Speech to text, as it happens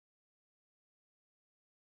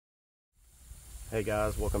Hey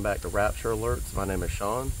guys, welcome back to Rapture Alerts. My name is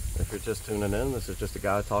Sean. If you're just tuning in, this is just a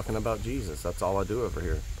guy talking about Jesus. That's all I do over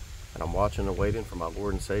here. And I'm watching and waiting for my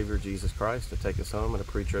Lord and Savior, Jesus Christ, to take us home in a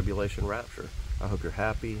pre-tribulation rapture. I hope you're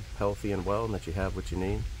happy, healthy, and well, and that you have what you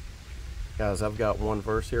need. Guys, I've got one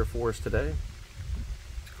verse here for us today.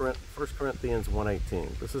 1 Corinthians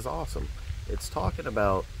 1:18. This is awesome. It's talking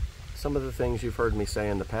about some of the things you've heard me say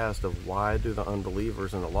in the past of why do the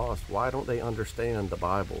unbelievers and the lost, why don't they understand the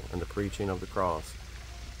Bible and the preaching of the cross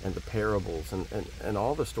and the parables and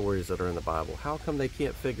all the stories that are in the Bible? How come they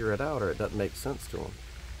can't figure it out, or it doesn't make sense to them?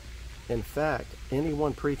 In fact,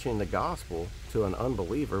 anyone preaching the gospel to an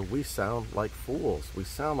unbeliever, we sound like fools. We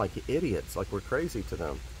sound like idiots, like we're crazy to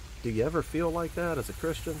them. Do you ever feel like that as a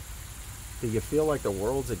Christian? Do you feel like the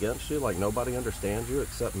world's against you, like nobody understands you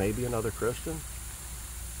except maybe another Christian?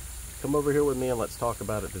 Come over here with me and let's talk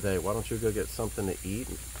about it today. Why don't you go get something to eat?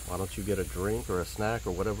 Why don't you get a drink or a snack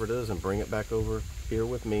or whatever it is and bring it back over here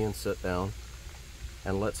with me and sit down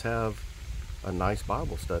and let's have a nice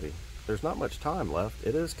Bible study. There's not much time left.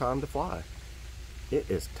 It is time to fly. It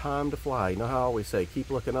is time to fly. You know how I always say, keep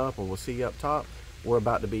looking up and we'll see you up top? We're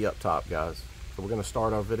about to be up top, guys. So we're going to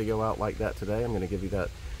start our video out like that today. I'm going to give you that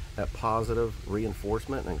positive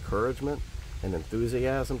reinforcement and encouragement and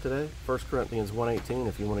enthusiasm today. 1 Corinthians 1:18.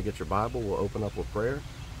 If you want to get your Bible, we'll open up with prayer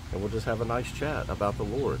and we'll just have a nice chat about the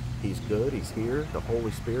Lord. He's good. He's here. The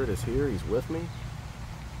Holy Spirit is here. He's with me.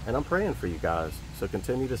 And I'm praying for you guys. So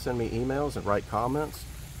continue to send me emails and write comments.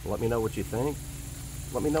 Let me know what you think.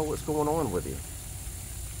 Let me know what's going on with you.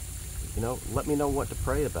 You know, let me know what to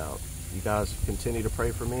pray about. You guys continue to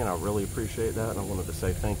pray for me, and I really appreciate that. And I wanted to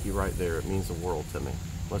say thank you right there. It means the world to me.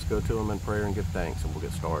 Let's go to him in prayer and give thanks, and we'll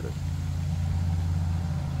get started.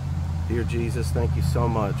 Dear Jesus, thank you so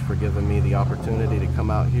much for giving me the opportunity to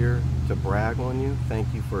come out here to brag on you.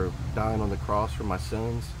 Thank you for dying on the cross for my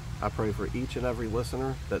sins. I pray for each and every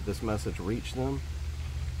listener that this message reach them,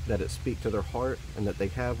 that it speak to their heart, and that they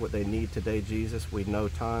have what they need today, Jesus. We know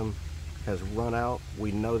time has run out.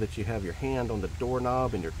 We know that you have your hand on the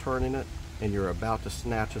doorknob and you're turning it and you're about to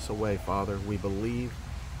snatch us away, Father. We believe.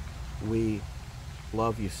 We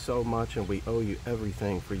love you so much, and we owe you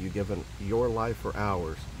everything for you giving your life for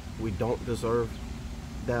ours. We don't deserve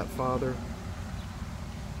that, Father,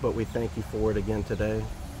 but we thank you for it again today.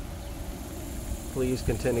 Please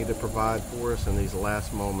continue to provide for us in these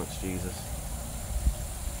last moments, Jesus.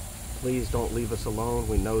 Please don't leave us alone.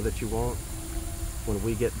 We know that you won't. When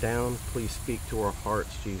we get down, please speak to our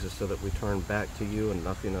hearts, Jesus, so that we turn back to you and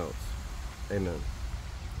nothing else. Amen.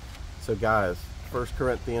 So guys, 1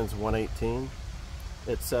 Corinthians 1:18,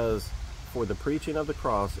 it says, "For the preaching of the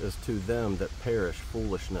cross is to them that perish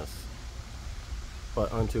foolishness, but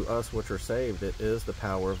unto us which are saved it is the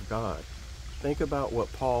power of God." Think about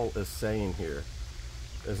what Paul is saying here.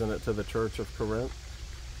 Isn't it to the church of Corinth?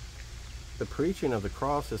 The preaching of the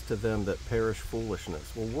cross is to them that perish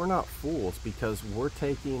foolishness. Well, we're not fools, because we're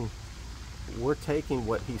taking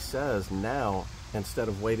what he says now instead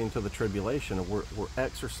of waiting till the tribulation. We're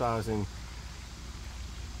exercising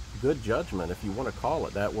good judgment, if you want to call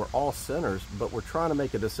it that. We're all sinners, but we're trying to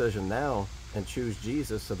make a decision now and choose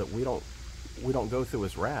Jesus so that we don't go through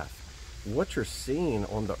his wrath. What you're seeing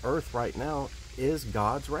on the earth right now is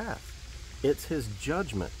God's wrath. It's his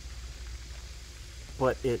judgment.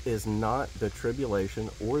 But it is not the tribulation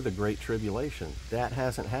or the great tribulation. That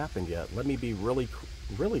hasn't happened yet. Let me be really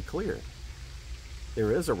clear.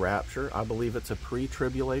 There is a rapture. I believe it's a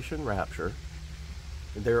pre-tribulation rapture.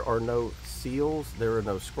 There are no seals, there are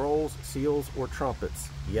no scrolls, seals, or trumpets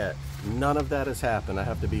yet. None of that has happened. I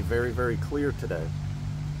have to be very, very clear today.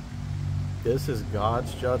 This is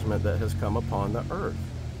God's judgment that has come upon the earth.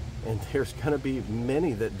 And there's going to be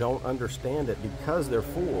many that don't understand it because they're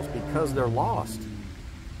fools, because they're lost.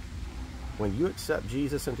 When you accept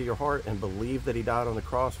Jesus into your heart and believe that he died on the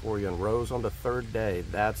cross for you and rose on the third day,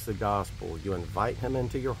 that's the gospel. You invite him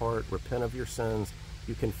into your heart, repent of your sins,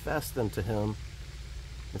 you confess them to him,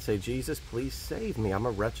 and say, Jesus, please save me. I'm a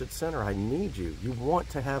wretched sinner. I need you. You want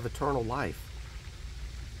to have eternal life.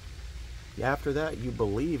 After that, you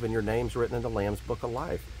believe and your name's written in the Lamb's Book of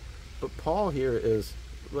Life. But Paul here is,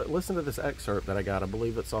 listen to this excerpt that I got. I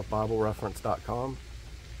believe it's off BibleReference.com.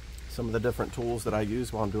 Some of the different tools that I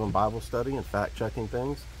use while I'm doing Bible study and fact-checking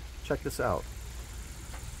things. Check this out.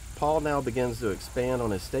 Paul now begins to expand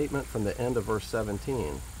on his statement from the end of verse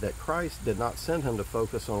 17, that Christ did not send him to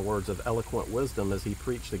focus on words of eloquent wisdom as he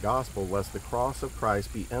preached the gospel, lest the cross of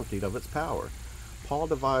Christ be emptied of its power. Paul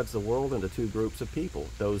divides the world into two groups of people,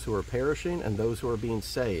 those who are perishing and those who are being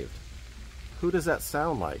saved. Who does that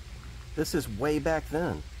sound like? This is way back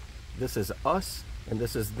then. This is us and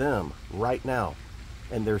this is them right now.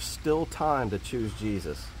 And there's still time to choose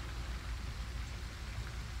Jesus.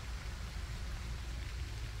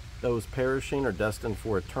 Those perishing are destined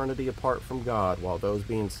for eternity apart from God, while those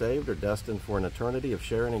being saved are destined for an eternity of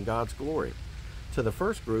sharing in God's glory. To the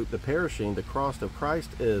first group, the perishing, the cross of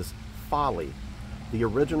Christ is folly. The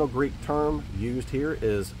original Greek term used here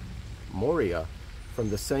is moria, from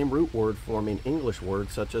the same root word forming English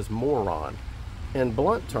words such as moron. In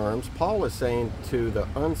blunt terms, Paul is saying to the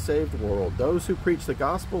unsaved world, those who preach the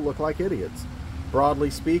gospel look like idiots.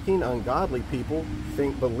 Broadly speaking, ungodly people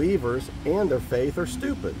think believers and their faith are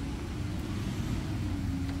stupid.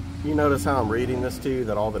 You notice how I'm reading this to you,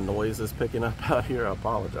 that all the noise is picking up out here? I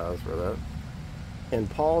apologize for that. In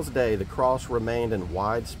Paul's day, the cross remained in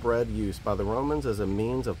widespread use by the Romans as a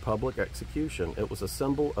means of public execution. It was a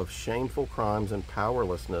symbol of shameful crimes and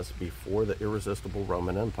powerlessness before the irresistible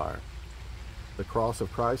Roman Empire. The cross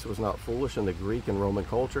of Christ was not foolish in the Greek and Roman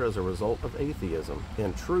culture as a result of atheism.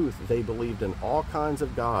 In truth, they believed in all kinds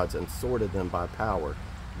of gods and sorted them by power.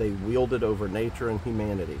 They wielded over nature and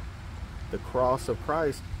humanity. The cross of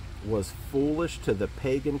Christ was foolish to the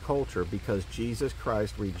pagan culture because Jesus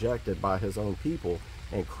Christ rejected by his own people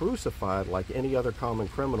and crucified like any other common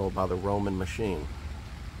criminal by the Roman machine.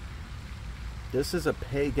 This is a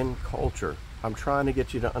pagan culture. I'm trying to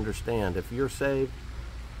get you to understand, if you're saved,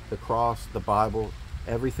 the cross, the Bible,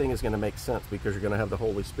 everything is going to make sense because you're going to have the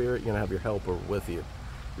Holy Spirit, you're going to have your helper with you.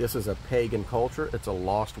 This is a pagan culture. It's a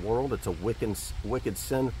lost world. It's a wicked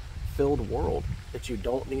sin-filled world that you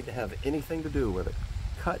don't need to have anything to do with it.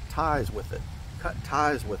 Cut ties with it. Cut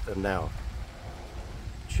ties with them now.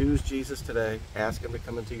 Choose Jesus today. Ask him to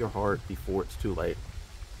come into your heart before it's too late.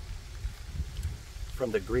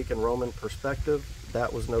 From the Greek and Roman perspective,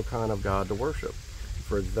 that was no kind of God to worship.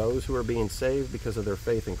 For those who are being saved because of their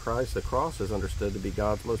faith in Christ, the cross is understood to be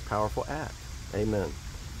God's most powerful act. Amen.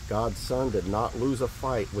 God's Son did not lose a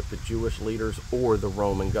fight with the Jewish leaders or the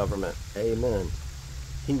Roman government. Amen.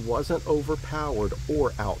 He wasn't overpowered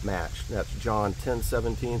or outmatched. That's John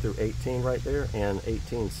 10:17 through 18 right there, and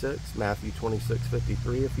 18:6, Matthew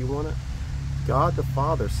 26:53 if you want it. God the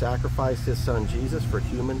Father sacrificed his Son Jesus for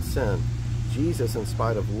human sin. Jesus, in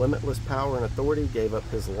spite of limitless power and authority, gave up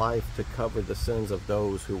his life to cover the sins of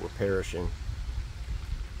those who were perishing.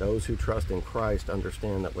 Those who trust in Christ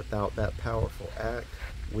understand that without that powerful act,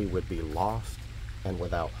 we would be lost and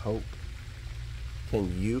without hope.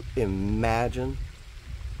 Can you imagine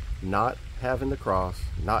not having the cross,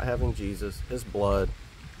 not having Jesus, his blood,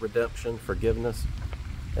 redemption, forgiveness?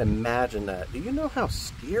 Imagine that. Do you know how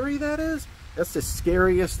scary that is? That's the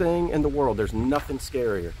scariest thing in the world. There's nothing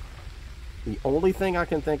scarier. The only thing I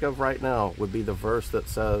can think of right now would be the verse that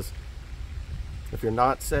says, if you're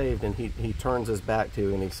not saved and he turns his back to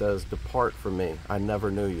you and he says, depart from me, I never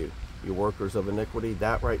knew you, you workers of iniquity.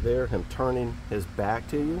 That right there, him turning his back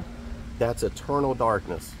to you, that's eternal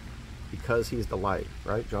darkness. Because he's the light,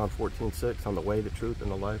 right? John 14:6, on the way, the truth,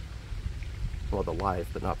 and the life. Well, the life,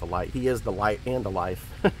 but not the light. He is the light and the life.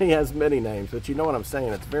 He has many names, but you know what I'm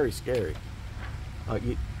saying? It's very scary.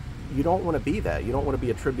 You don't want to be that. You don't want to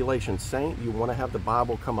be a tribulation saint. You want to have the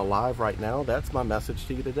Bible come alive right now. That's my message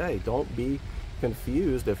to you today. Don't be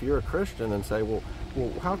confused if you're a Christian and say, well,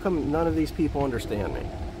 how come none of these people understand me?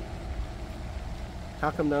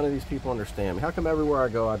 How come none of these people understand me? How come everywhere I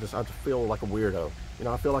go, I just feel like a weirdo? You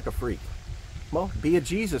know, I feel like a freak. Well, be a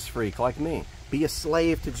Jesus freak like me. Be a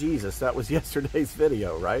slave to Jesus. That was yesterday's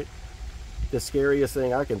video, right? The scariest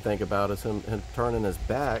thing I can think about is him turning his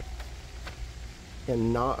back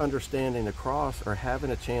and not understanding the cross or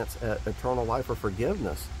having a chance at eternal life or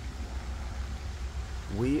forgiveness.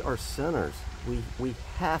 We are sinners. We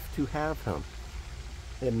have to have him.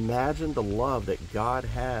 Imagine the love that God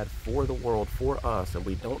had for the world, for us, and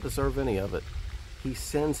we don't deserve any of it. He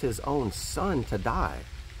sends his own Son to die.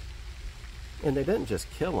 And they didn't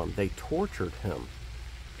just kill him, they tortured him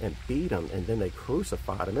and beat him, and then they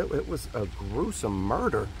crucified him. It was a gruesome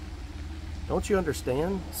murder. Don't you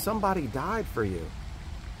understand? Somebody died for you.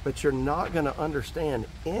 But you're not going to understand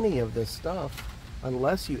any of this stuff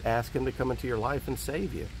unless you ask him to come into your life and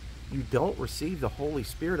save you. You don't receive the Holy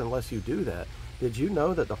Spirit unless you do that. Did you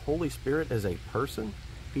know that the Holy Spirit is a person?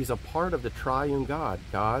 He's a part of the triune God.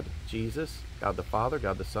 God, Jesus, God the Father,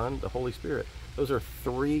 God the Son, the Holy Spirit. Those are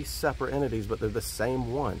three separate entities, but they're the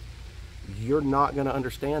same one. You're not going to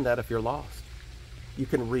understand that if you're lost. You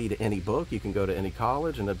can read any book, you can go to any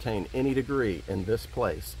college and obtain any degree in this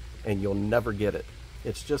place, and you'll never get it.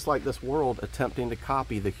 It's just like this world attempting to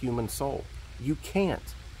copy the human soul. You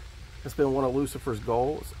can't. It's been one of Lucifer's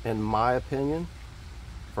goals, in my opinion,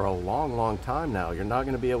 for a long, long time now. You're not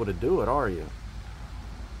going to be able to do it, are you?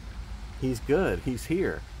 He's good. He's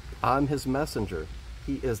here. I'm his messenger.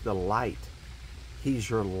 He is the light. He's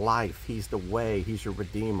your life. He's the way. He's your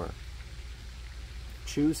Redeemer.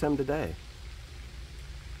 Choose him today.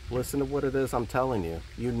 Listen to what it is I'm telling you.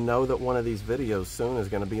 You know that one of these videos soon is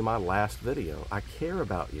going to be my last video. I care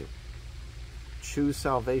about you. Choose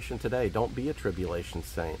salvation today. Don't be a tribulation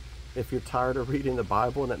saint. If you're tired of reading the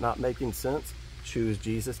Bible and it not making sense, choose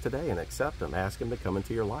Jesus today and accept him. Ask him to come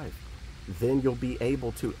into your life. Then you'll be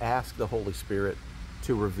able to ask the Holy Spirit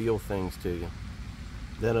to reveal things to you.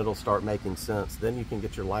 Then it'll start making sense. Then you can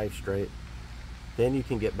get your life straight. Then you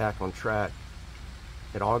can get back on track.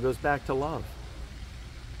 It all goes back to love.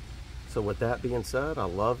 So with that being said, I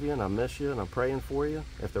love you and I miss you and I'm praying for you.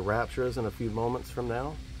 If the rapture is in a few moments from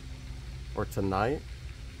now, or tonight,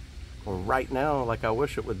 or right now, like I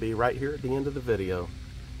wish it would be right here at the end of the video,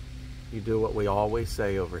 you do what we always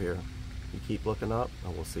say over here. You keep looking up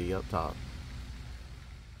and we'll see you up top.